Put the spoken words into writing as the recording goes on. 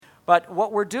But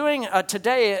what we're doing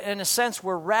today, in a sense,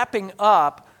 we're wrapping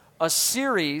up a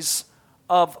series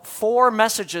of 4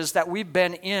 messages that we've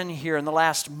been in here in the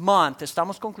last month.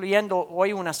 Estamos concluyendo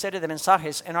hoy una serie de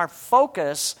mensajes, and our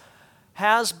focus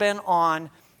has been on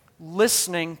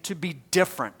listening to be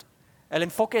different. El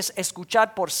enfoque es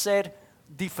escuchar por ser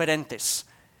diferentes.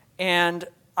 And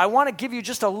I want to give you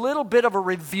just a little bit of a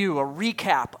review, a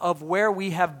recap of where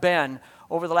we have been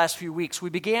over the last few weeks. We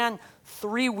began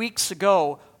 3 weeks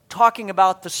ago talking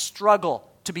about the struggle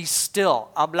to be still.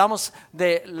 Hablamos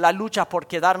de la lucha por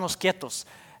quedarnos quietos.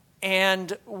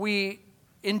 And we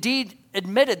indeed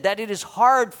admitted that it is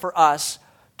hard for us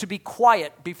to be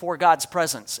quiet before God's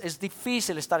presence. Es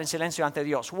difícil estar en silencio ante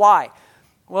Dios. Why?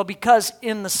 Well, because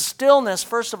in the stillness,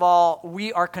 first of all,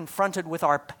 we are confronted with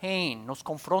our pain. Nos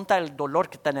confronta el dolor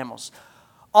que tenemos.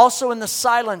 Also in the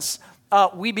silence,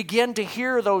 we begin to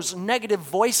hear those negative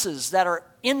voices that are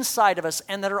inside of us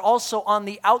and that are also on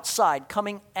the outside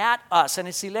coming at us. En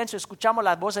el silencio escuchamos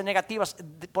las voces negativas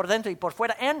por dentro y por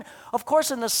fuera. And, of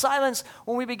course, in the silence,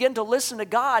 when we begin to listen to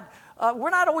God, we're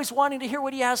not always wanting to hear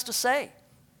what He has to say.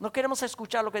 No queremos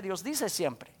escuchar lo que Dios dice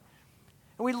siempre.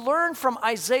 And we learn from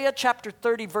Isaiah chapter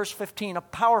 30, verse 15, a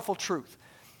powerful truth.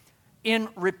 In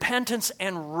repentance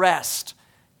and rest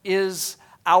is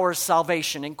our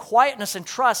salvation. In quietness and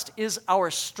trust is our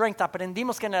strength.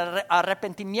 Aprendimos que en el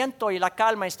arrepentimiento y la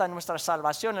calma está nuestra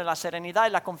salvación, en la serenidad y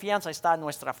la confianza está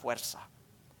nuestra fuerza.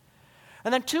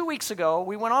 And then 2 weeks ago,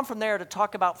 we went on from there to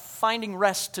talk about finding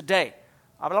rest today.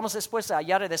 Hablamos después de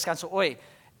hallar el descanso hoy.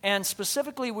 And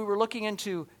specifically, we were looking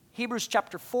into Hebrews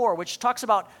chapter 4, which talks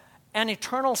about an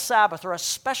eternal Sabbath, or a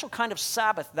special kind of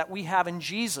Sabbath that we have in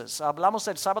Jesus. Hablamos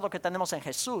del sábado que tenemos en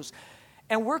Jesús.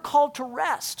 And we're called to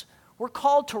rest. We're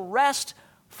called to rest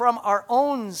from our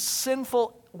own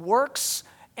sinful works,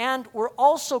 and we're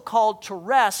also called to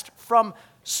rest from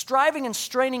striving and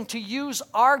straining to use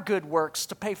our good works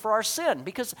to pay for our sin,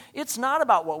 because it's not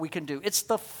about what we can do. It's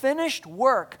the finished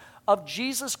work of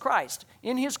Jesus Christ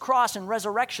in His cross and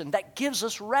resurrection that gives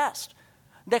us rest.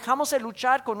 Dejamos de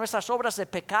luchar con nuestras obras de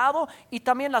pecado y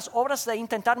también las obras de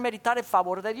intentar meritar el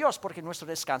favor de Dios, porque nuestro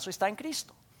descanso está en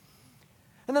Cristo.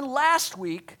 And then last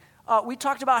week, we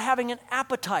talked about having an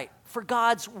appetite for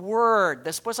God's Word.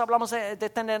 Después hablamos de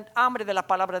tener hambre de la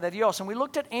palabra de Dios. And we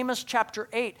looked at Amos chapter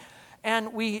 8,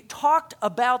 and we talked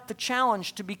about the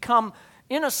challenge to become,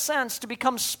 in a sense, to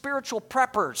become spiritual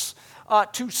preppers,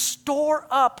 to store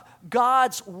up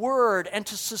God's Word and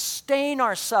to sustain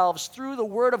ourselves through the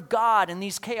Word of God in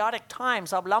these chaotic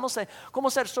times. Hablamos de cómo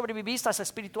ser sobrevivistas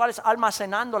espirituales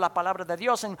almacenando la palabra de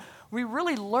Dios. And we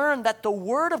really learned that the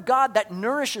Word of God that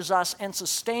nourishes us and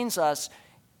sustains us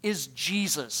is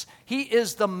Jesus. He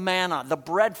is the manna, the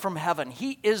bread from heaven.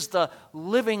 He is the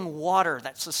living water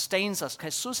that sustains us.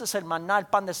 Jesús es el maná, el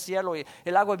pan del cielo y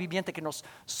el agua viviente que nos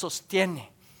sostiene.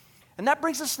 And that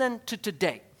brings us then to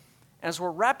today. As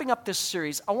we're wrapping up this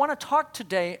series, I want to talk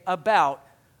today about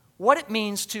what it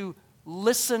means to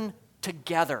listen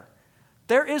together.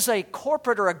 There is a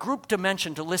corporate or a group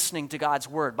dimension to listening to God's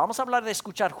Word. Vamos a hablar de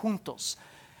escuchar juntos.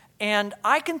 And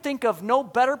I can think of no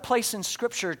better place in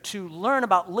Scripture to learn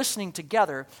about listening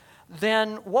together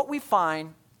than what we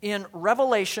find in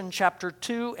Revelation chapter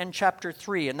 2 and chapter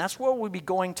 3. And that's where we'll be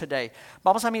going today.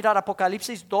 Vamos a mirar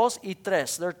Apocalipsis 2 y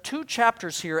 3. There are 2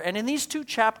 chapters here. And in these 2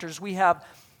 chapters, we have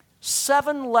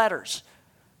 7 letters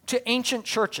to ancient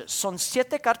churches. Son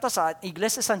 7 cartas a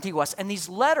iglesias antiguas. And these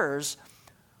letters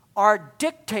are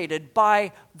dictated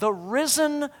by the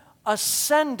risen,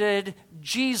 ascended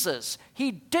Jesus. He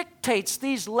dictates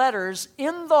these letters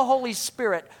in the Holy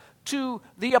Spirit to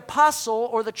the apostle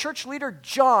or the church leader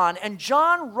John. And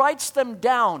John writes them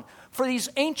down for these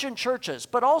ancient churches,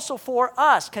 but also for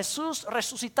us. Jesús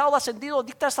resucitado, ascendido,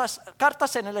 dicta estas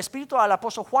cartas en el Espíritu al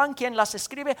apóstol Juan, quien las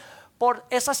escribe por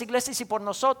esas iglesias y por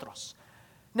nosotros.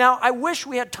 Now, I wish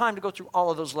we had time to go through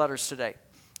all of those letters today,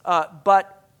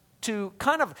 but to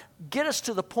kind of get us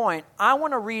to the point, I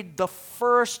want to read the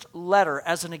first letter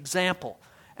as an example,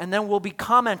 and then we'll be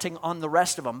commenting on the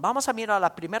rest of them. Vamos a mirar la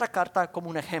primera carta como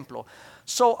un ejemplo.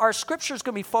 So our scripture is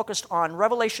going to be focused on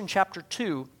Revelation chapter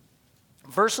 2,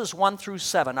 verses 1 through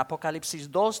 7,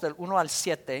 Apocalipsis 2 del 1 al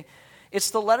 7. It's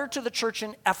the letter to the church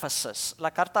in Ephesus, la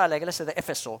carta a la iglesia de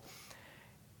Éfeso.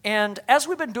 And as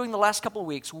we've been doing the last couple of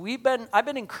weeks, I've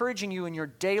been encouraging you in your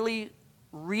daily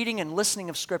reading and listening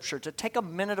of Scripture to take a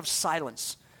minute of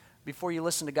silence before you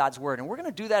listen to God's Word. And we're going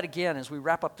to do that again as we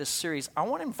wrap up this series. I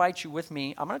want to invite you with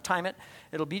me. I'm going to time it.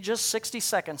 It'll be just 60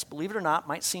 seconds. Believe it or not,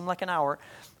 might seem like an hour.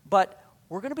 But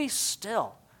we're going to be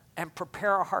still and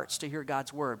prepare our hearts to hear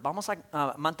God's Word. Vamos a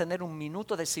mantener un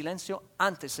minuto de silencio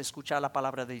antes de escuchar la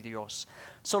palabra de Dios.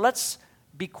 So let's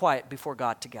be quiet before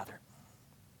God together.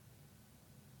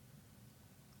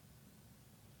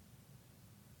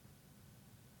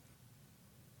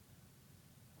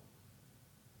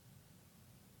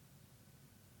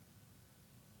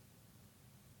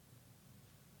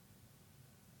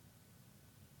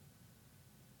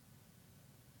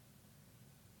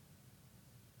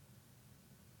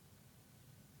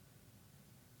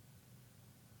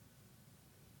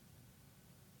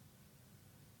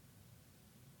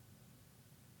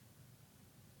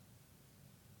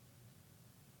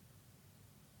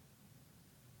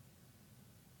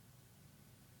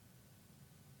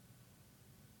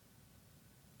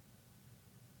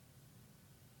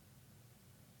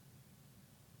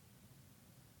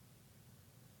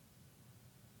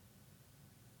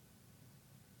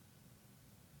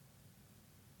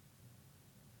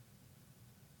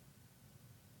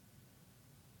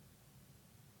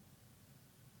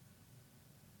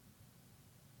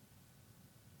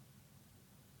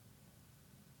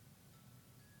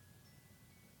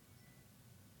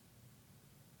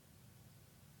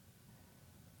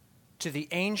 To the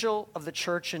angel of the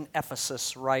church in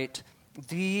Ephesus write,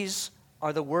 these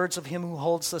are the words of him who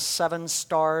holds the 7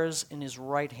 stars in his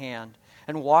right hand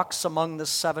and walks among the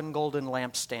 7 golden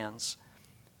lampstands.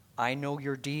 I know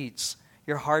your deeds,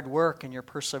 your hard work, and your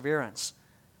perseverance.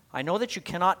 I know that you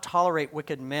cannot tolerate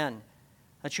wicked men,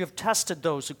 that you have tested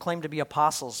those who claim to be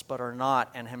apostles but are not,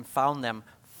 and have found them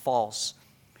false.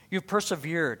 You have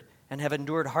persevered and have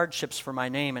endured hardships for my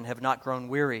name and have not grown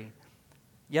weary.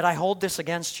 Yet I hold this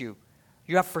against you.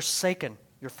 You have forsaken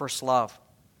your first love.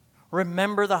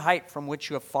 Remember the height from which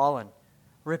you have fallen.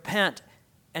 Repent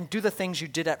and do the things you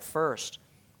did at first.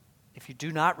 If you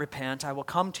do not repent, I will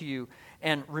come to you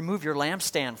and remove your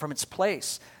lampstand from its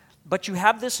place. But you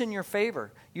have this in your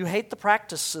favor. You hate the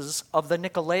practices of the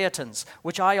Nicolaitans,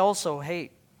 which I also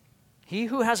hate. He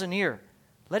who has an ear,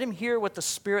 let him hear what the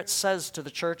Spirit says to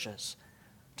the churches.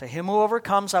 To him who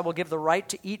overcomes, I will give the right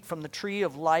to eat from the tree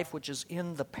of life which is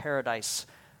in the paradise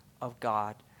of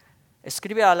God.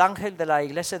 Escribe al ángel de la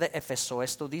iglesia de Éfeso.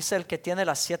 Esto dice el que tiene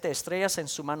las 7 estrellas en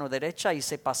su mano derecha y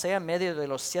se pasea en medio de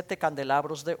los 7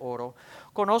 candelabros de oro.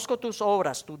 Conozco tus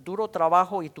obras, tu duro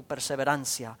trabajo y tu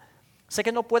perseverancia. Sé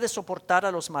que no puedes soportar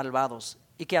a los malvados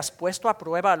y que has puesto a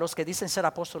prueba a los que dicen ser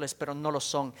apóstoles pero no lo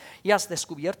son, y has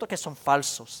descubierto que son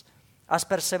falsos. Has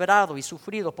perseverado y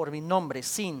sufrido por mi nombre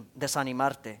sin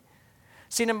desanimarte.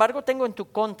 Sin embargo, tengo en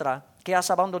tu contra que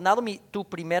has abandonado tu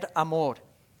primer amor.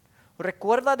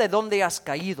 Recuerda de dónde has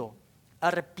caído,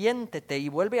 arrepiéntete y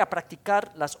vuelve a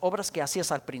practicar las obras que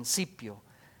hacías al principio.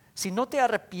 Si no te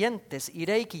arrepientes,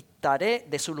 iré y quitaré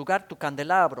de su lugar tu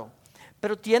candelabro.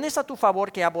 Pero tienes a tu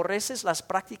favor que aborreces las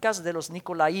prácticas de los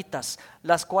nicolaitas,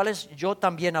 las cuales yo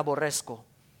también aborrezco.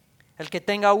 El que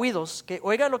tenga oídos, que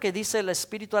oiga lo que dice el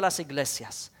Espíritu a las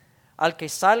iglesias. Al que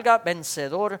salga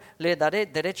vencedor, le daré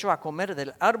derecho a comer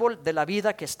del árbol de la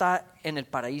vida que está en el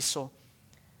paraíso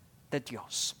de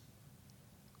Dios.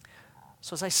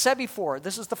 So as I said before,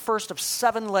 this is the first of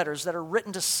 7 letters that are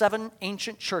written to 7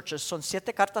 ancient churches. Son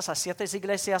 7 cartas a 7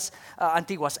 iglesias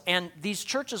antiguas. And these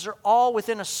churches are all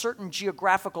within a certain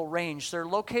geographical range. They're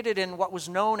located in what was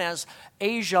known as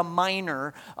Asia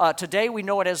Minor. Today we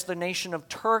know it as the nation of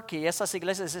Turkey. Esas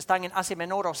iglesias están en Asia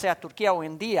Menor, o sea, Turquía hoy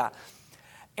en día.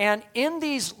 And in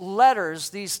these letters,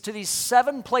 to these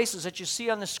 7 places that you see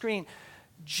on the screen,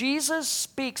 Jesus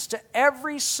speaks to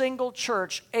every single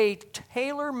church a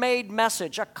tailor-made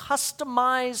message, a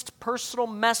customized personal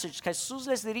message. Jesús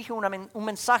les dirige un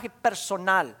mensaje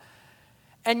personal.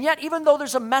 And yet, even though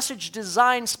there's a message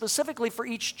designed specifically for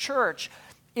each church,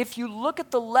 if you look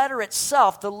at the letter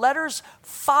itself, the letters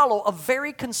follow a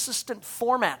very consistent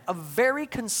format, a very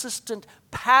consistent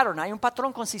pattern. Hay un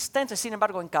patrón consistente, sin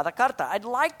embargo, en cada carta. I'd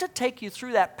like to take you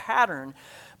through that pattern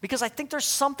because I think there's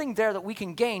something there that we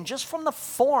can gain just from the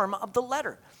form of the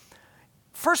letter.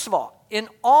 First of all, in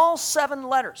all 7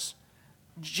 letters,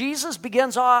 Jesus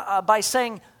begins by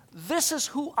saying, this is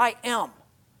who I am.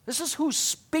 This is who's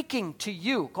speaking to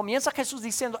you. Comienza Jesús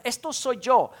diciendo, esto soy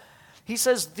yo. He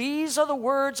says, these are the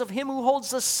words of him who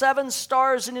holds the 7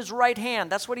 stars in his right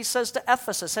hand. That's what he says to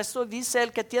Ephesus. Esto dice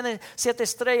el que tiene 7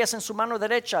 estrellas en su mano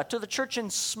derecha. To the church in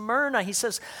Smyrna, he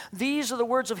says, these are the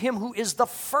words of him who is the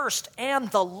first and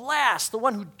the last, the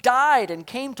one who died and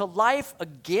came to life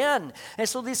again.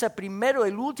 Eso dice primero,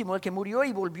 el último, el que murió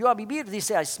y volvió a vivir,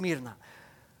 dice a Esmirna.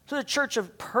 To the church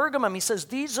of Pergamum, he says,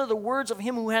 these are the words of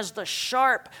him who has the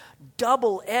sharp,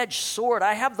 double-edged sword.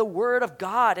 I have the word of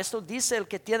God. Esto dice el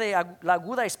que tiene la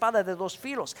aguda espada de 2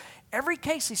 filos. Every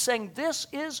case he's saying, this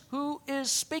is who is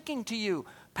speaking to you.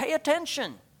 Pay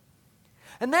attention.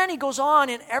 And then he goes on,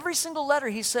 in every single letter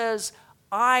he says,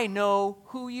 I know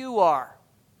who you are.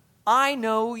 I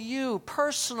know you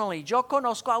personally. Yo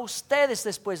conozco a ustedes,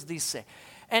 después dice.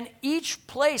 And each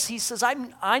place, he says,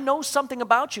 I know something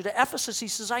about you. To Ephesus, he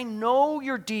says, I know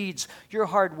your deeds, your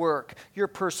hard work, your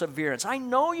perseverance. I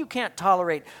know you can't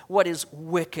tolerate what is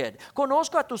wicked.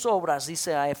 Conozco a tus obras, dice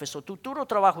a Éfeso, tu duro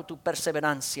trabajo, tu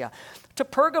perseverancia. To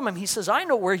Pergamum, he says, I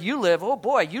know where you live. Oh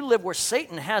boy, you live where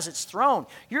Satan has its throne.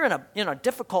 You're in a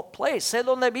difficult place. Sé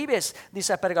donde vives,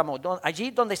 dice a Pergamo,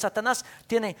 allí donde Satanás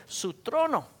tiene su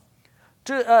trono.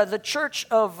 To the church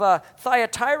of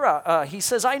Thyatira, he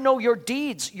says, I know your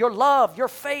deeds, your love, your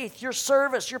faith, your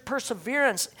service, your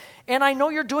perseverance, and I know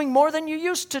you're doing more than you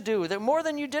used to do, more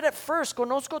than you did at first.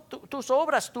 Conozco tus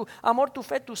obras, tu amor, tu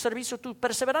fe, tu servicio, tu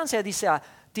perseverancia, dice a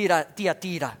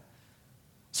Thyatira.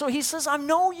 So he says, I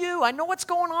know you. I know what's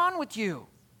going on with you.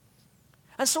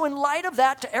 And so in light of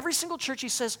that, to every single church, he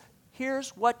says,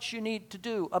 here's what you need to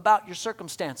do about your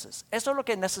circumstances. Eso es lo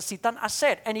que necesitan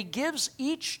hacer. And he gives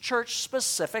each church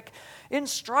specific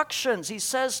instructions. He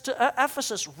says to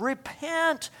Ephesus,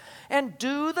 repent and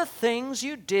do the things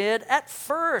you did at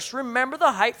first. Remember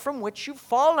the height from which you've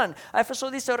fallen.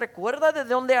 Éfeso dice, recuerda de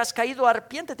donde has caído,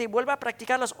 arrepiéntete y vuelve a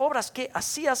practicar las obras que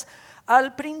hacías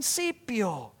al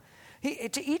principio.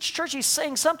 To each church, he's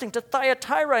saying something. To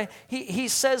Thyatira, he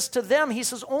says to them, he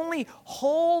says, only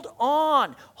hold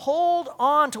on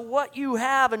to what you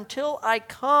have until I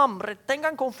come.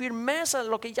 Retengan con firmeza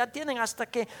lo que ya tienen hasta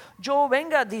que yo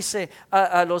venga, dice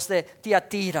a los de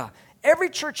Thyatira.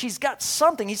 Every church, he's got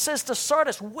something. He says to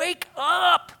Sardis, wake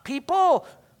up, people.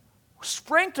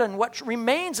 Strengthen what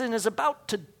remains and is about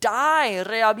to die.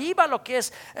 Reaviva lo que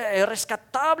es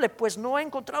rescatable, pues no he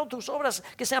encontrado tus obras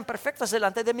que sean perfectas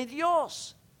delante de mi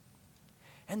Dios.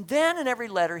 And then in every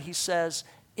letter he says,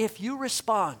 if you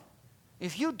respond,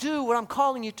 if you do what I'm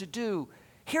calling you to do,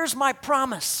 here's my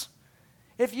promise.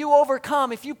 If you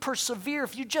overcome, if you persevere,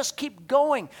 if you just keep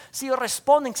going, si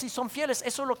responden, si son fieles,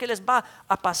 eso es lo que les va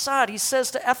a pasar. He says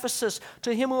to Ephesus,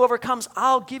 to him who overcomes,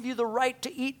 I'll give you the right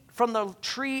to eat from the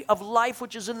tree of life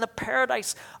which is in the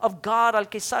paradise of God. Al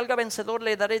que salga vencedor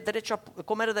le daré derecho a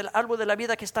comer del árbol de la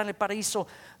vida que está en el paraíso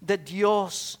de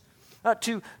Dios.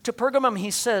 To Pergamum, he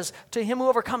says, to him who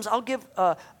overcomes, I'll give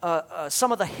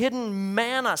some of the hidden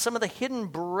manna, some of the hidden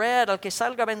bread. Al que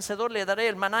salga vencedor le daré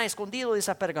el maná escondido, dice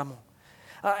a Pergamum.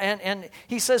 And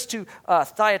he says to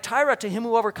Thyatira, to him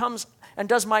who overcomes and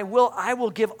does my will, I will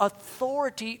give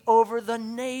authority over the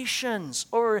nations,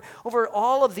 over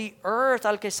all of the earth.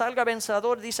 Al que salga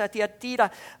vencedor, dice a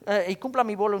Thyatira, y cumpla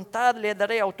mi voluntad, le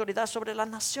daré autoridad sobre las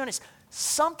naciones.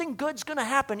 Something good's going to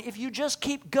happen if you just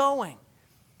keep going.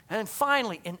 And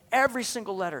finally, in every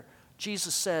single letter,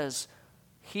 Jesus says,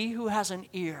 he who has an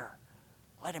ear,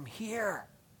 let him hear.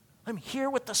 Let him hear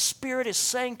what the Spirit is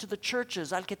saying to the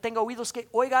churches. Al que tenga oídos, que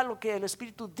oiga lo que el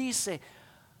Espíritu dice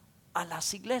a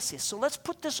las iglesias. So let's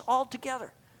put this all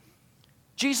together.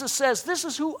 Jesus says, this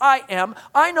is who I am.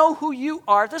 I know who you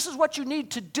are. This is what you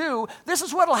need to do. This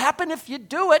is what will happen if you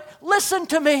do it. Listen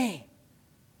to me.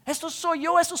 Esto soy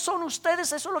yo, estos son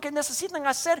ustedes, eso es lo que necesitan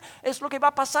hacer, es lo que va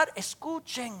a pasar.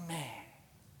 Escúchenme.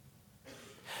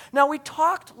 Now, we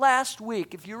talked last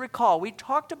week, if you recall, we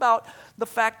talked about the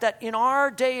fact that in our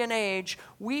day and age,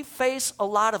 we face a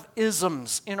lot of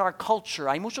isms in our culture.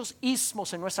 Hay muchos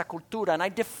ismos en nuestra cultura, and I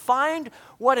defined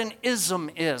what an ism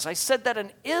is. I said that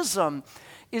an ism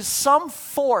is some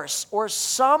force or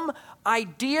some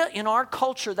idea in our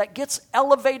culture that gets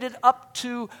elevated up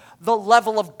to the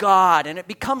level of God, and it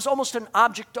becomes almost an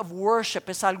object of worship.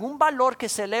 Es algún valor que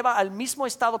se eleva al mismo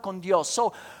estado con Dios.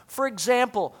 So, for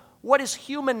example, what is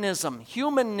humanism?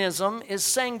 Humanism is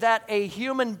saying that a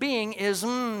human being is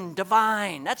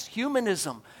divine. That's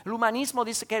humanism. El humanismo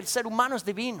dice que el ser humano es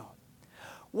divino.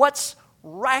 What's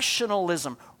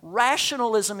rationalism?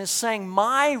 Rationalism is saying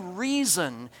my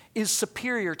reason is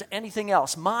superior to anything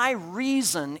else. My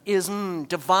reason is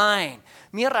divine.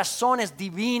 Mi razón es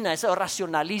divina. Es el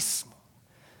racionalismo.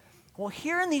 Well,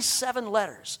 here in these 7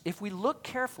 letters, if we look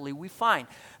carefully, we find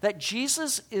that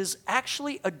Jesus is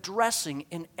actually addressing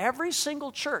in every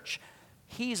single church,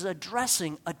 he's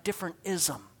addressing a different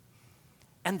ism.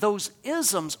 And those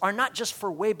isms are not just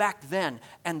for way back then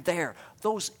and there.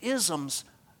 Those isms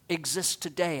exist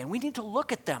today, and we need to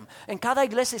look at them. En cada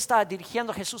iglesia está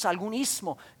dirigiendo Jesús a algún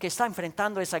ismo que está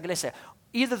enfrentando esa iglesia.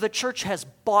 Either the church has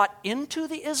bought into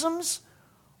the isms,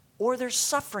 or they're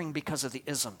suffering because of the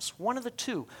isms. One of the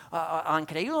two. Han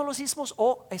creído los ismos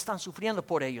o están sufriendo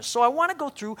por ellos. So I want to go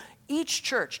through each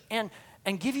church and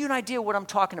give you an idea of what I'm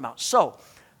talking about. So,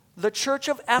 the church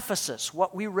of Ephesus,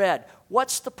 what we read.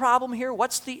 What's the problem here?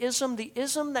 What's the ism? The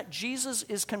ism that Jesus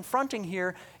is confronting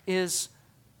here is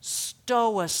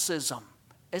Stoicism.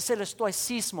 Es el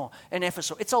estoicismo en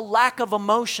Éfeso. It's a lack of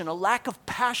emotion, a lack of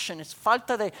passion. It's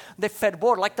falta de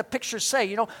fervor. Like the pictures say,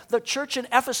 you know, the church in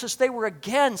Ephesus, they were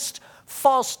against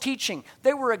false teaching.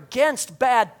 They were against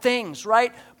bad things,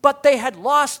 right? But they had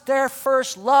lost their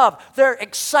first love, their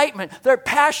excitement, their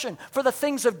passion for the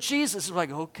things of Jesus. It's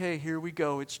like, okay, here we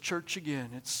go. It's church again.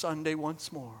 It's Sunday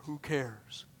once more. Who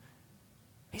cares?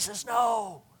 He says,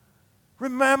 no.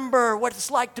 Remember what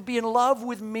it's like to be in love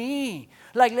with me.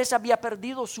 La iglesia había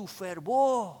perdido su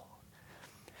fervor.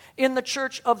 In the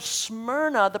church of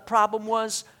Smyrna, the problem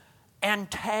was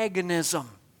antagonism.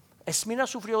 Esmirna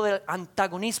sufrió del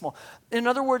antagonismo. In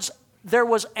other words, there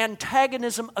was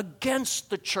antagonism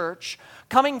against the church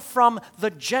coming from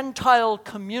the Gentile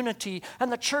community,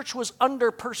 and the church was under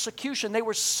persecution. They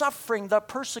were suffering the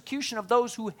persecution of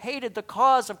those who hated the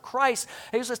cause of Christ.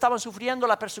 Ellos estaban sufriendo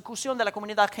la persecución de la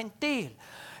comunidad gentil.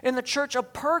 In the church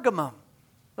of Pergamum,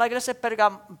 la iglesia de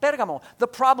Pérgamo, the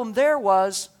problem there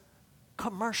was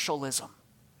commercialism,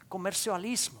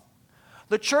 comercialismo.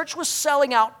 The church was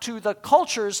selling out to the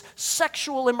culture's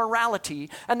sexual immorality,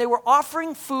 and they were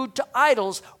offering food to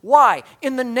idols. Why?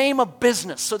 In the name of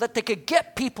business, so that they could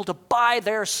get people to buy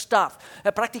their stuff.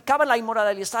 Practicaban la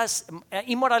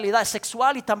inmoralidad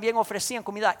sexual y también ofrecían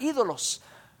comida a ídolos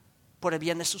por el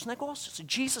bien de sus negocios.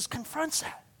 Jesus confronts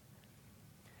that.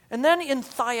 And then in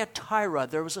Thyatira,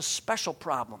 there was a special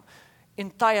problem. In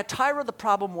Thyatira, the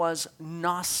problem was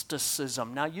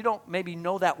Gnosticism. Now, you don't maybe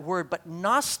know that word, but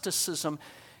Gnosticism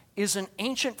is an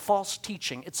ancient false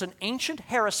teaching. It's an ancient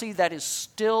heresy that is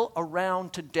still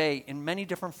around today in many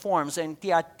different forms. En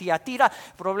Thyatira,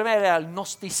 el problema era el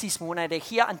gnosticismo, una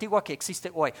herejía antigua que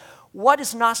existe hoy. What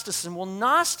is Gnosticism? Well,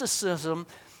 Gnosticism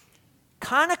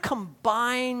kind of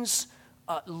combines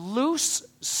loose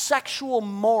sexual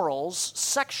morals,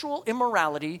 sexual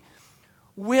immorality,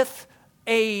 with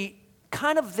a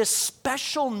kind of this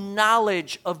special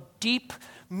knowledge of deep,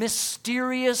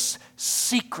 mysterious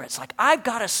secrets. Like, I've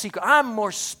got a secret. I'm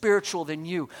more spiritual than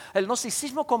you. El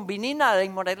gnosticismo combina la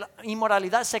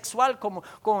inmoralidad sexual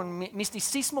con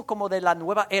misticismo como de la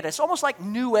nueva era. It's almost like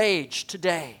New Age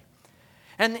today.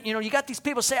 And, you know, you got these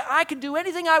people say, I can do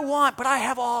anything I want, but I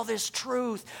have all this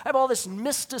truth. I have all this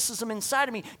mysticism inside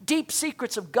of me, deep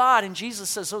secrets of God. And Jesus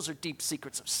says those are deep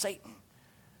secrets of Satan.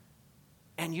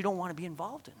 And you don't want to be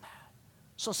involved in that.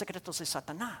 Son secretos de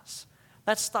Satanás.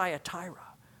 That's Thyatira.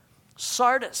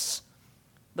 Sardis,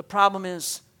 the problem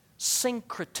is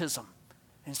syncretism.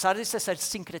 En Sardis es el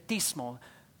sincretismo.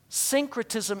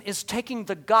 Syncretism is taking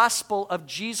the gospel of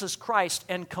Jesus Christ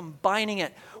and combining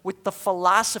it with the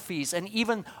philosophies and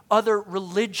even other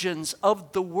religions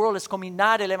of the world. Es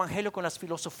combinar el evangelio con las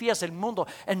filosofías del mundo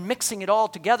and mixing it all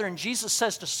together. And Jesus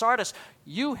says to Sardis,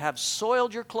 you have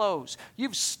soiled your clothes.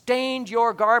 You've stained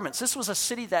your garments. This was a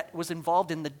city that was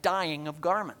involved in the dyeing of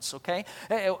garments, okay?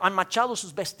 Han manchado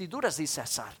sus vestiduras, dice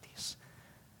Sardis.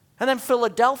 And then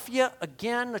Philadelphia,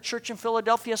 again, the church in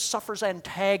Philadelphia suffers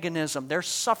antagonism. They're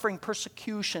suffering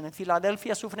persecution. In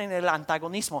Philadelphia sufren el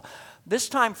antagonismo. This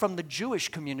time from the Jewish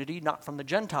community, not from the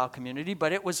Gentile community,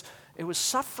 but it was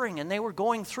suffering and they were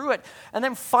going through it. And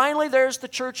then finally there's the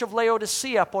church of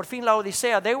Laodicea. Por fin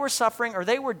Laodicea, they were suffering or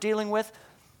they were dealing with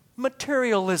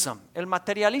materialism. El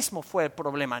materialismo fue el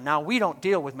problema. Now, we don't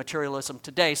deal with materialism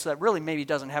today, so that really maybe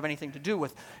doesn't have anything to do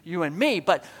with you and me.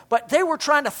 But they were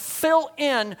trying to fill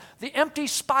in the empty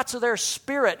spots of their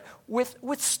spirit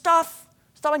with stuff.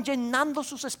 Estaban llenando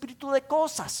sus espíritus de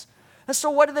cosas. And so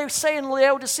what did they say in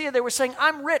Laodicea? They were saying,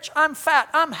 I'm rich, I'm fat,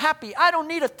 I'm happy, I don't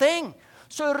need a thing.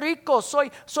 Soy rico, soy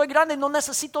grande, no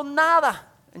necesito nada.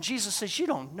 And Jesus says, you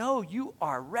don't know, you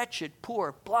are wretched,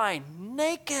 poor, blind,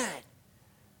 naked.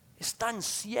 Están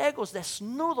ciegos,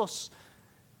 desnudos,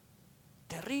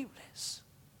 terribles.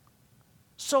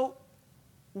 So,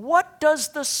 what does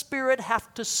the Spirit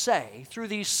have to say through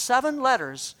these 7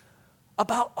 letters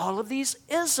about all of these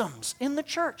isms in the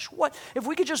church? What, if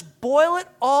we could just boil it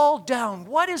all down,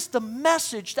 what is the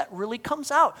message that really comes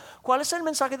out? ¿Cuál es el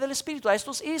mensaje del Espíritu a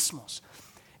estos ismos?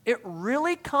 It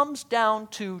really comes down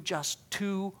to just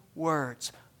 2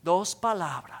 words, 2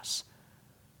 palabras.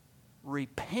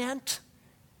 Repent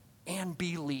and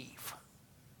believe.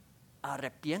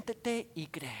 Arrepiéntete y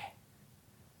cree.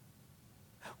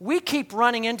 We keep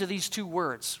running into these 2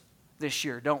 words this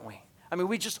year, don't we? I mean,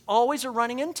 we just always are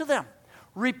running into them.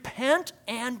 Repent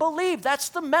and believe. That's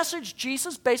the message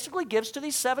Jesus basically gives to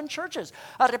these 7 churches.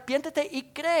 Arrepiéntete y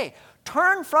cree.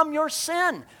 Turn from your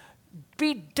sin.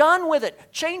 Be done with it.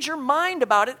 Change your mind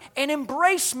about it and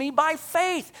embrace me by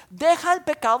faith. Deja el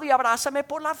pecado y abrázame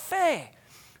por la fe.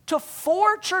 To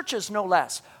 4 churches, no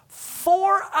less.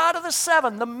 4 out of the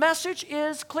 7, the message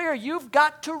is clear. You've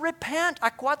got to repent. A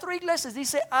 4 iglesias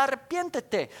dice,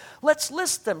 arrepiéntete. Let's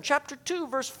list them. Chapter 2,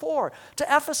 verse 4. To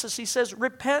Ephesus, he says,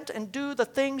 repent and do the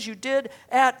things you did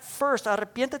at first.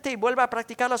 Arrepiéntete y vuelva a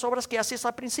practicar las obras que hacías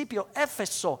al principio.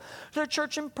 Éfeso. To the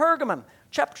church in Pergamum,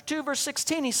 chapter 2, verse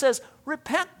 16, he says,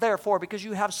 repent therefore, because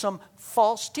you have some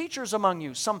false teachers among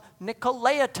you, some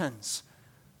Nicolaitans.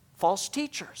 False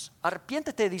teachers.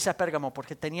 Arrepiéntete, dice a Pérgamo,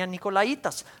 porque tenían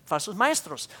Nicolaitas, falsos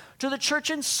maestros. To the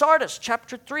church in Sardis,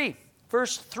 chapter 3,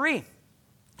 verse 3.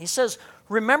 He says,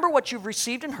 remember what you've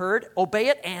received and heard, obey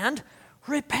it and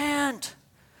repent.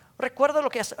 Recuerda lo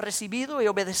que has recibido y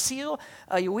obedecido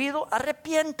y oído,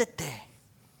 arrepiéntete.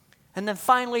 And then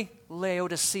finally,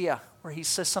 Laodicea, where he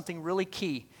says something really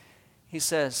key. He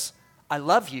says, I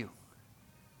love you.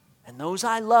 And those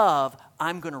I love,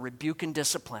 I'm going to rebuke and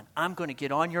discipline. I'm going to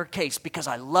get on your case because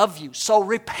I love you. So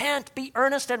repent, be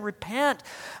earnest and repent.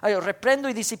 Reprendo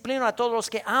y disciplino a todos los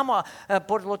que amo.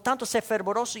 Por lo tanto, sé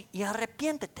fervoroso y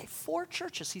arrepiéntete. 4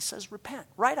 churches, he says, repent,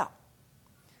 right up.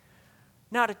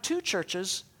 Now, to 2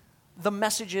 churches, the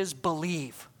message is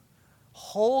believe.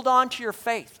 Hold on to your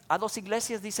faith. A 2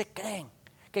 iglesias dice creen.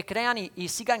 Que crean y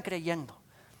sigan creyendo.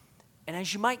 And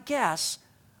as you might guess,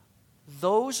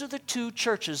 those are the 2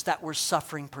 churches that were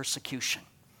suffering persecution.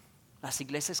 Las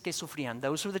iglesias que sufrían,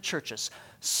 those were the churches.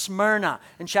 Smyrna,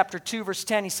 in chapter 2, verse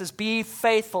 10, he says, be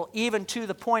faithful even to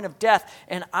the point of death,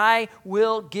 and I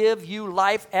will give you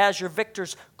life as your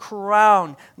victor's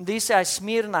crown. Dice a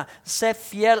Smyrna, sé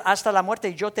fiel hasta la muerte,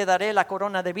 y yo te daré la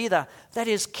corona de vida. That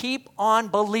is, keep on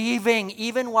believing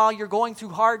even while you're going through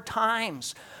hard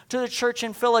times. To the church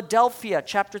in Philadelphia,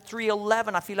 chapter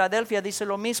 3:11, a Filadelfia dice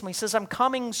lo mismo. He says, I'm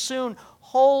coming soon.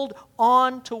 Hold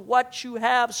on to what you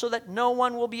have so that no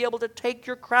one will be able to take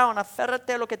your crown.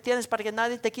 Aférrate a lo que tienes para que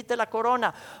nadie te quite la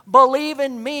corona. Believe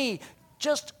in me.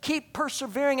 Just keep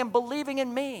persevering and believing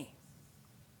in me.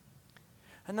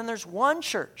 And then there's one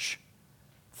church,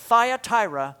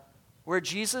 Thyatira, where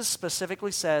Jesus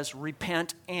specifically says,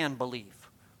 repent and believe.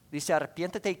 Dice,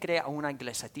 arrepiéntete y crea una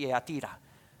iglesia, Thyatira.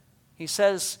 He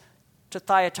says to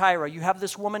Thyatira, you have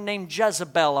this woman named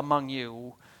Jezebel among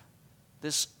you,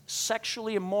 this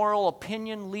sexually immoral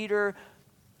opinion leader.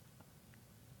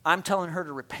 I'm telling her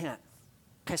to repent.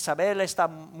 Jezabel, esta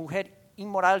mujer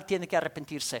inmoral, tiene que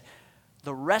arrepentirse.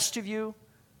 The rest of you,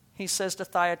 he says to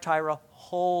Thyatira,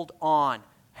 hold on.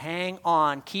 Hang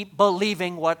on. Keep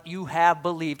believing what you have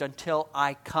believed until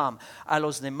I come. A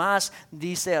los demás,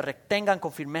 dice, retengan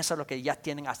con firmeza lo que ya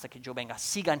tienen hasta que yo venga.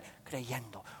 Sigan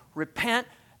creyendo. Repent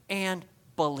and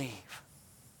believe.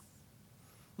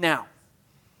 Now,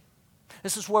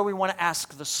 this is where we want to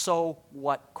ask the so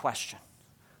what question.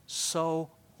 So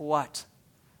what?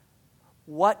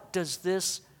 What does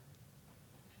this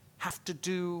have to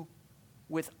do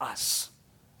with us?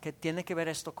 ¿Qué tiene que ver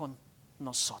esto con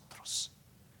nosotros?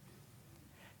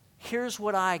 Here's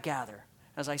what I gather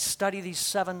as I study these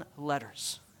 7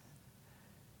 letters.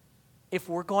 If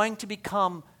we're going to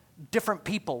become different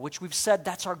people, which we've said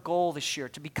that's our goal this year,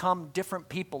 to become different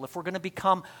people. If we're going to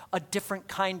become a different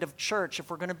kind of church, if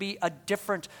we're going to be a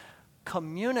different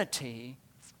community,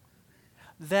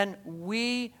 then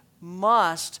we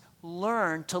must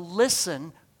learn to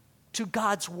listen to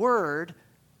God's word,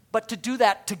 but to do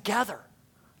that together.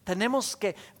 Tenemos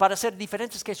que, para ser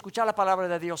diferentes, que escuchar la palabra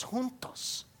de Dios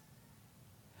juntos.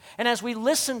 And as we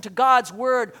listen to God's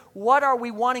word, what are we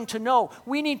wanting to know?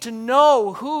 We need to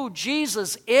know who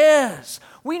Jesus is.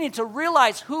 We need to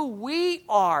realize who we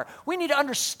are. We need to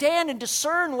understand and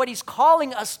discern what he's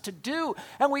calling us to do.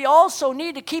 And we also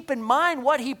need to keep in mind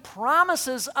what he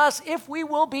promises us if we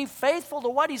will be faithful to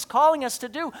what he's calling us to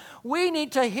do. We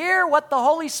need to hear what the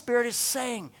Holy Spirit is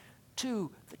saying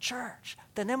to the church.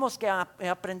 Tenemos que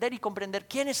aprender y comprender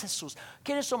quién es Jesús,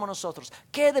 quiénes somos nosotros,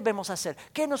 qué debemos hacer,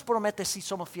 qué nos promete si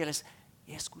somos fieles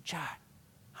y escuchar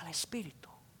al Espíritu.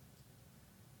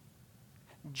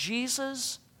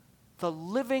 Jesus, the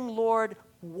living Lord,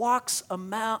 walks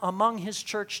among his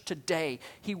church today.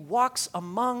 He walks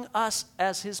among us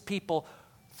as his people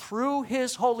through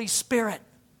his Holy Spirit.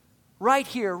 Right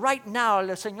here, right now, el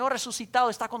Señor resucitado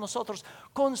está con nosotros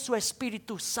con su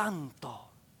Espíritu Santo.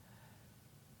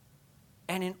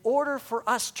 And in order for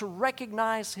us to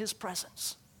recognize his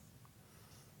presence,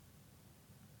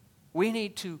 we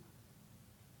need to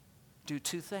do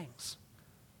 2 things.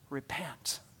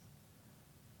 Repent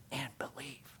and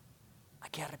believe. Hay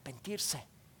que arrepentirse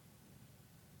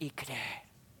y creer.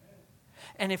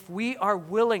 And if we are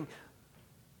willing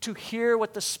to hear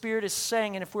what the Spirit is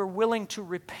saying, and if we're willing to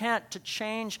repent, to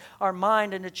change our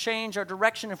mind and to change our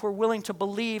direction, if we're willing to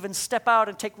believe and step out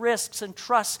and take risks and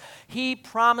trust, He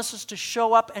promises to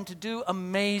show up and to do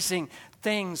amazing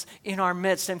things in our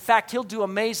midst. In fact, He'll do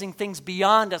amazing things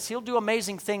beyond us. He'll do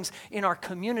amazing things in our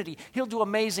community. He'll do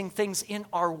amazing things in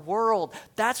our world.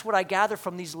 That's what I gather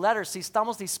from these letters. Si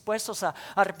estamos dispuestos a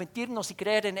arrepentirnos y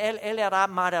creer en Él, Él hará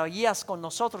maravillas con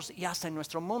nosotros y hasta en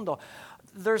nuestro mundo.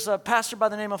 There's a pastor by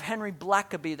the name of Henry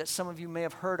Blackaby that some of you may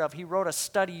have heard of. He wrote a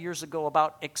study years ago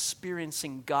about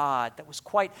experiencing God that was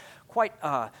quite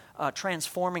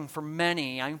transforming for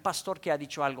many. Hay un pastor que ha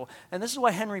dicho algo. And this is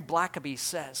what Henry Blackaby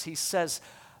says. He says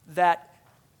that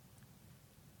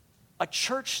a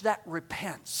church that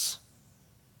repents,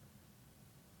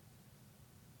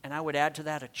 and I would add to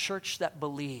that, a church that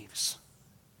believes,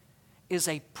 is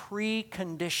a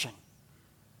precondition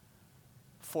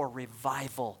for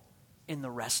revival in the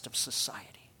rest of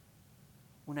society.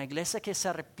 Una iglesia que se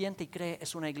arrepiente y cree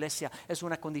es una iglesia, es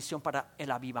una condición para el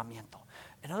avivamiento.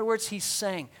 In other words, he's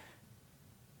saying,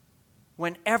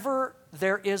 whenever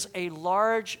there is a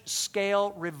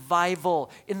large-scale revival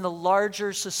in the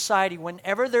larger society,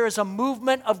 whenever there is a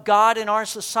movement of God in our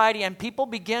society and people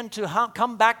begin to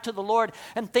come back to the Lord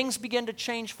and things begin to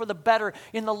change for the better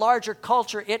in the larger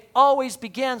culture, it always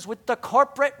begins with the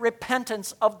corporate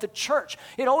repentance of the church.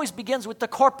 It always begins with the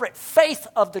corporate faith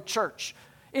of the church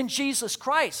in Jesus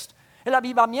Christ. El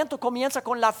avivamiento comienza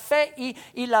con la fe y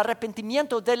el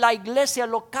arrepentimiento de la iglesia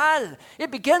local. It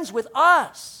begins with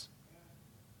us.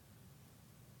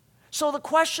 So the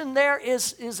question there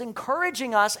is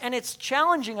encouraging us, and it's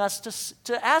challenging us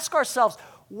to ask ourselves,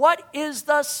 what is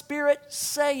the Spirit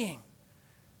saying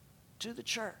to the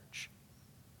church?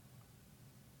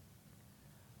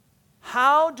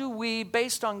 How do we,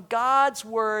 based on God's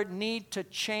Word, need to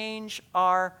change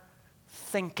our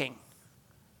thinking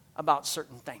about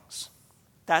certain things?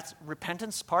 That's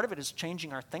repentance. Part of it is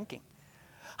changing our thinking.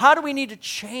 How do we need to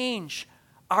change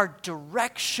our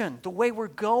direction, the way we're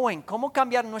going? ¿Cómo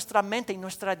cambiar nuestra mente y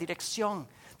nuestra dirección?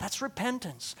 That's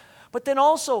repentance. But then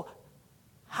also,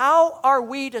 how are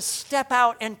we to step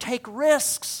out and take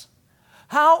risks?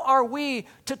 How are we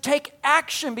to take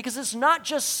action? Because it's not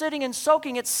just sitting and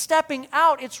soaking, it's stepping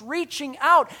out, it's reaching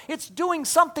out, it's doing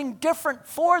something different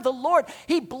for the Lord.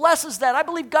 He blesses that. I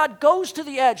believe God goes to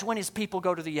the edge when His people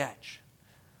go to the edge.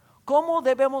 ¿Cómo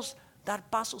debemos dar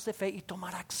pasos de fe y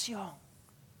tomar acción?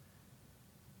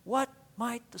 What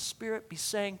might the Spirit be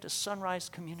saying to Sunrise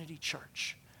Community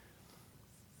Church?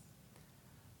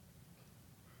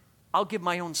 I'll give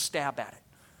my own stab at it.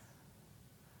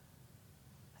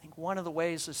 I think one of the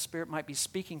ways the Spirit might be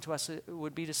speaking to us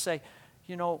would be to say,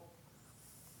 you know,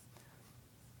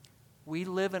 we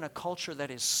live in a culture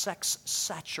that is sex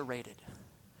saturated.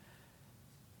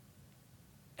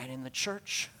 And in the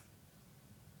church,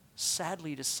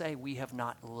 sadly to say, we have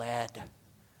not led,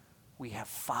 we have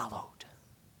followed.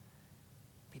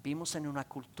 Vivimos en una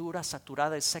cultura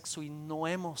saturada de sexo y no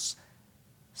hemos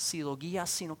sido guías,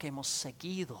 sino que hemos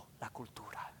seguido la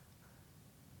cultura.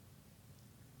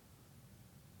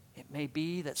 It may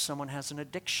be that someone has an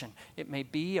addiction. It may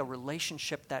be a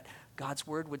relationship that God's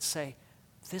Word would say,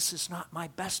 this is not my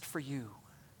best for you.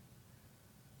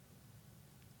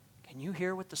 Can you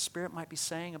hear what the Spirit might be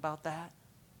saying about that?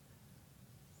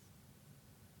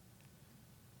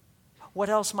 What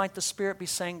else might the Spirit be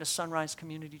saying to Sunrise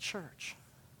Community Church?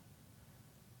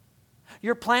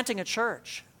 You're planting a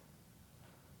church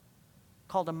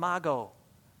called Imago.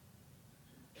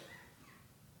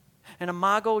 And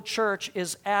Imago Church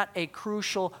is at a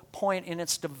crucial point in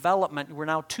its development. We're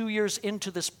now 2 years into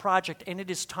this project, and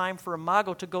it is time for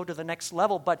Imago to go to the next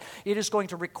level, but it is going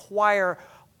to require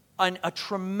a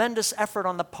tremendous effort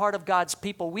on the part of God's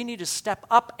people. We need to step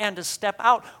up and to step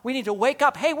out. We need to wake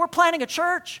up. Hey, we're planting a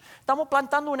church. Estamos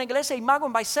plantando una iglesia Imago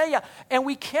en Visalia, and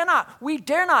we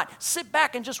dare not sit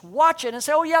back and just watch it and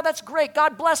say, oh yeah, that's great.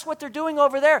 God bless what they're doing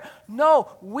over there.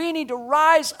 No, we need to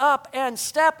rise up and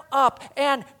step up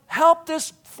and help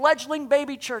this fledgling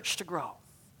baby church to grow.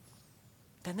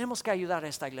 Tenemos que ayudar a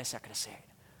esta iglesia a crecer.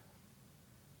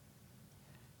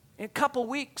 In a couple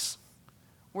weeks,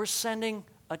 we're sending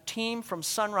a team from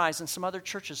Sunrise and some other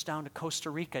churches down to Costa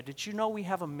Rica. Did you know we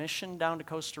have a mission down to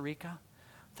Costa Rica?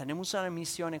 Tenemos una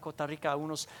misión en Costa Rica.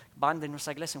 Unos van de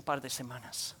nuestra iglesia un par de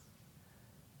semanas.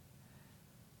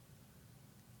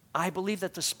 I believe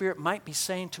that the Spirit might be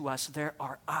saying to us, there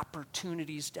are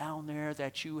opportunities down there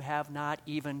that you have not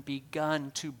even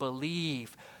begun to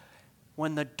believe.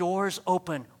 When the doors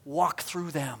open, walk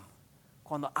through them.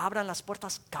 Cuando abran las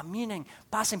puertas, caminen,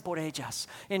 pasen por ellas.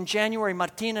 In January,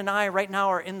 Martin and I right now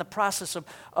are in the process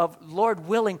of Lord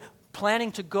willing,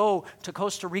 planning to go to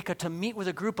Costa Rica to meet with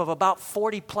a group of about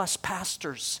 40 plus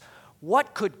pastors.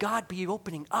 What could God be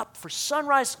opening up for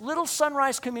Little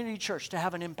Sunrise Community Church to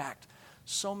have an impact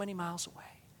so many miles away?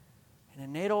 En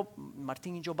enero,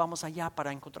 Martín y yo vamos allá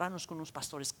para encontrarnos con unos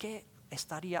pastores. ¿Qué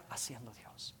estaría haciendo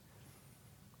Dios?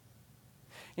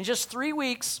 In just 3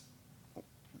 weeks,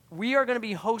 we are going to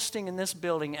be hosting in this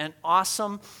building an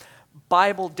awesome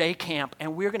Bible day camp,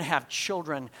 and we're going to have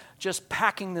children just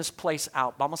packing this place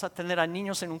out. Vamos a tener a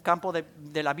niños en un campo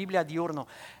de la Biblia diurno.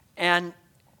 And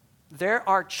there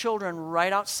are children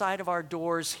right outside of our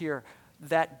doors here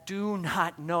that do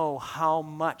not know how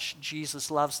much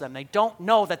Jesus loves them. They don't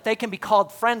know that they can be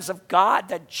called friends of God,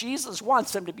 that Jesus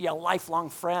wants them to be a lifelong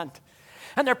friend.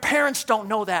 And their parents don't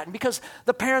know that. And because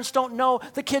the parents don't know,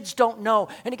 the kids don't know.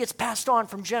 And it gets passed on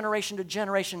from generation to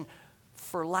generation.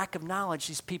 For lack of knowledge,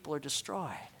 these people are destroyed.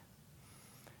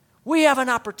 We have an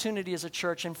opportunity as a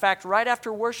church. In fact, right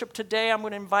after worship today, I'm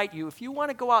going to invite you. If you want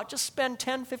to go out, just spend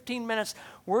 10, 15 minutes.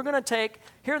 We're going to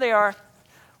here they are.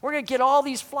 We're going to get all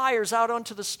these flyers out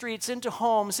onto the streets, into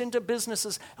homes, into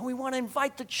businesses, and we want to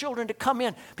invite the children to come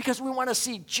in because we want to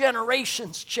see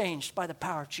generations changed by the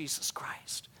power of Jesus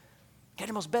Christ.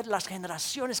 Queremos ver las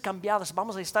generaciones cambiadas.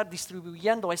 Vamos a estar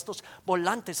distribuyendo estos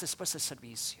volantes después del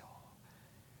servicio.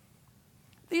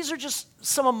 These are just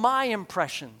some of my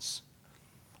impressions.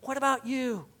 What about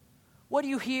you? What do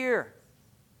you hear?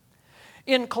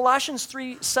 In Colossians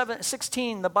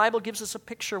 3:16, the Bible gives us a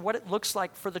picture of what it looks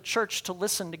like for the church to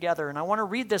listen together. And I want to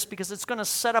read this because it's going to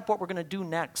set up what we're going to do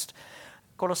next.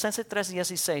 Colosenses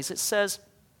 3:16, it says,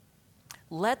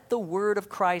 "Let the word of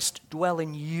Christ dwell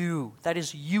in you," that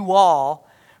is, you all,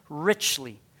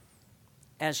 "richly,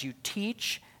 as you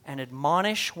teach and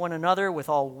admonish one another with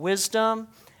all wisdom,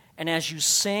 and as you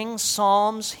sing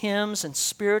psalms, hymns, and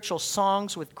spiritual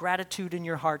songs with gratitude in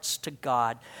your hearts to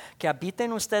God. Que habite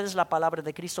en ustedes la palabra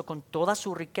de Cristo con toda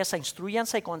su riqueza.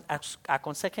 Instruyanse y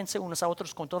aconséjense unos a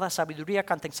otros con toda sabiduría.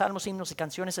 Canten salmos, himnos y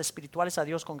canciones espirituales a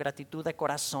Dios con gratitud de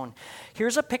corazón.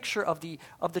 Here's a picture of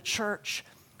the church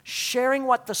sharing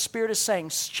what the Spirit is saying,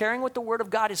 sharing what the Word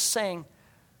of God is saying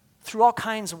through all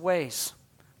kinds of ways.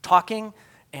 Talking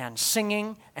and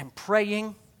singing and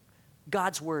praying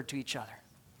God's Word to each other.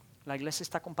 La iglesia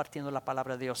está compartiendo la palabra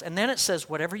de Dios. And then it says,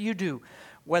 whatever you do,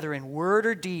 whether in word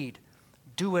or deed,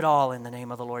 do it all in the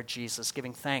name of the Lord Jesus,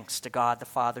 giving thanks to God the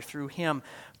Father through Him.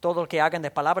 Todo lo que hagan de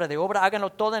palabra, de obra,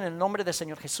 háganlo todo en el nombre del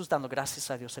Señor Jesús, dando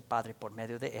gracias a Dios el Padre por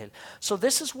medio de Él. So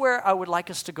this is where I would like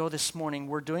us to go this morning.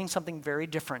 We're doing something very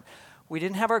different. We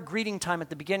didn't have our greeting time at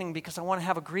the beginning because I want to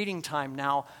have a greeting time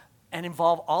now and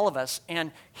involve all of us.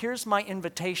 And here's my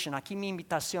invitation. Aquí mi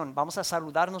invitación. Vamos a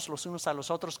saludarnos los unos a los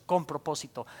otros con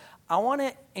propósito. I want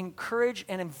to encourage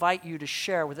and invite you to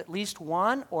share with at least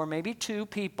one or maybe two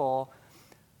people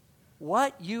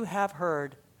what you have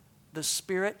heard the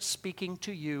Spirit speaking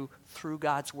to you through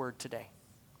God's Word today.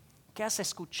 ¿Qué has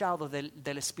escuchado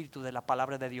del Espíritu de la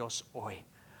palabra de Dios hoy?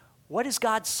 What is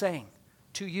God saying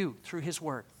to you through His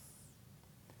Word?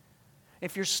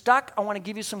 If you're stuck, I want to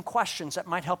give you some questions that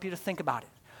might help you to think about it.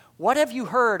 What have you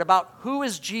heard about who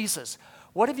is Jesus?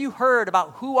 What have you heard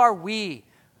about who are we?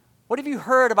 What have you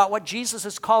heard about what Jesus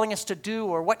is calling us to do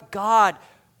or what God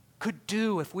could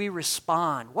do if we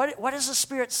respond? What is the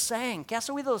Spirit saying? ¿Qué has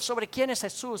oído sobre quién es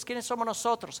Jesús? ¿Quiénes somos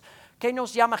nosotros? ¿Qué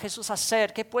nos llama Jesús a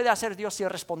hacer? ¿Qué puede hacer Dios si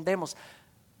respondemos?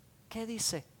 ¿Qué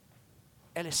dice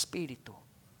el Espíritu?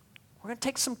 We're going to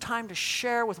take some time to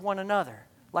share with one another,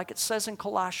 like it says in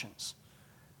Colossians.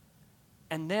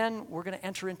 And then we're going to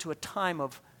enter into a time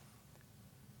of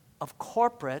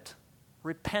corporate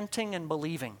repenting and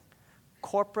believing,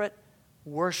 corporate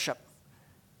worship,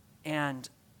 and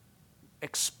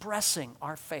expressing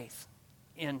our faith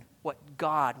in what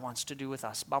God wants to do with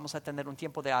us. Vamos a tener un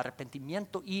tiempo de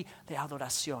arrepentimiento y de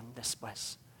adoración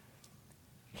después.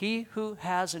 He who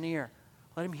has an ear,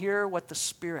 let him hear what the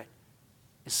Spirit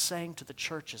is saying to the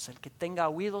churches. El que tenga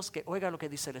oídos, que oiga lo que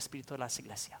dice el Espíritu de las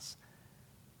iglesias.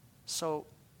 So,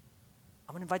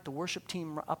 I'm going to invite the worship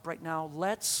team up right now.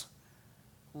 Let's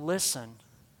listen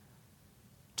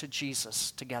to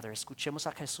Jesus together. Escuchemos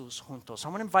a Jesús juntos.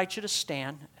 I'm going to invite you to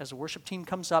stand as the worship team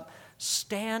comes up.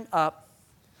 Stand up,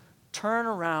 turn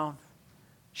around,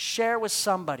 share with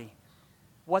somebody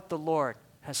what the Lord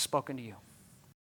has spoken to you.